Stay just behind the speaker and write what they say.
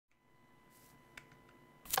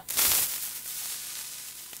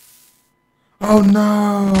Oh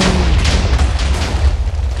no!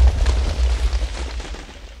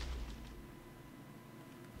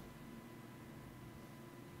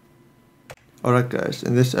 Alright guys,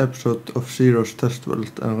 in this episode of Zero's Test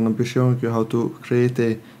World I'm gonna be showing you how to create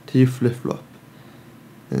a T flip-flop.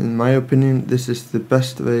 In my opinion this is the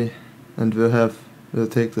best way and will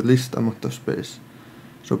take the least amount of space.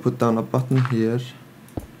 So put down a button here,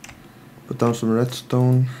 put down some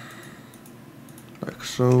redstone, like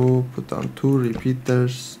so, put down 2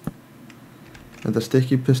 repeaters and a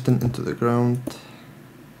sticky piston into the ground,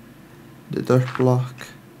 the dirt block.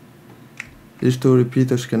 These 2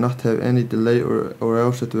 repeaters cannot have any delay or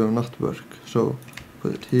else it will not work. So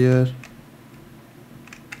put it here.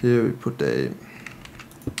 Here we put a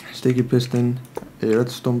sticky piston, a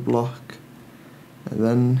redstone block, and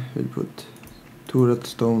then we put 2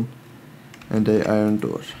 redstone and a iron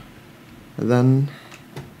door. And then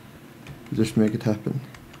we just make it happen.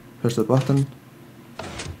 Press the button,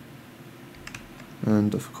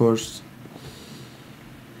 and of course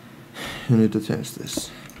you need to change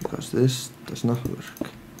this, because this does not work.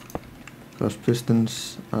 Because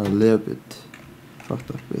pistons are a little bit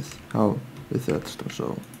fucked up with redstone.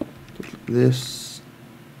 So like this,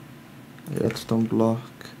 a redstone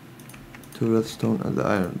block, 2 redstone and the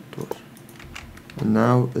iron door. And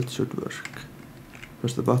now it should work.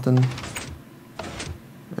 Press the button,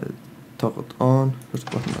 and it toggled on, press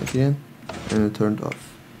the button again, and it turned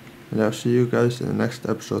off. And I'll see you guys in the next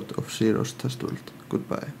episode of Zero's Test World.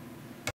 Goodbye.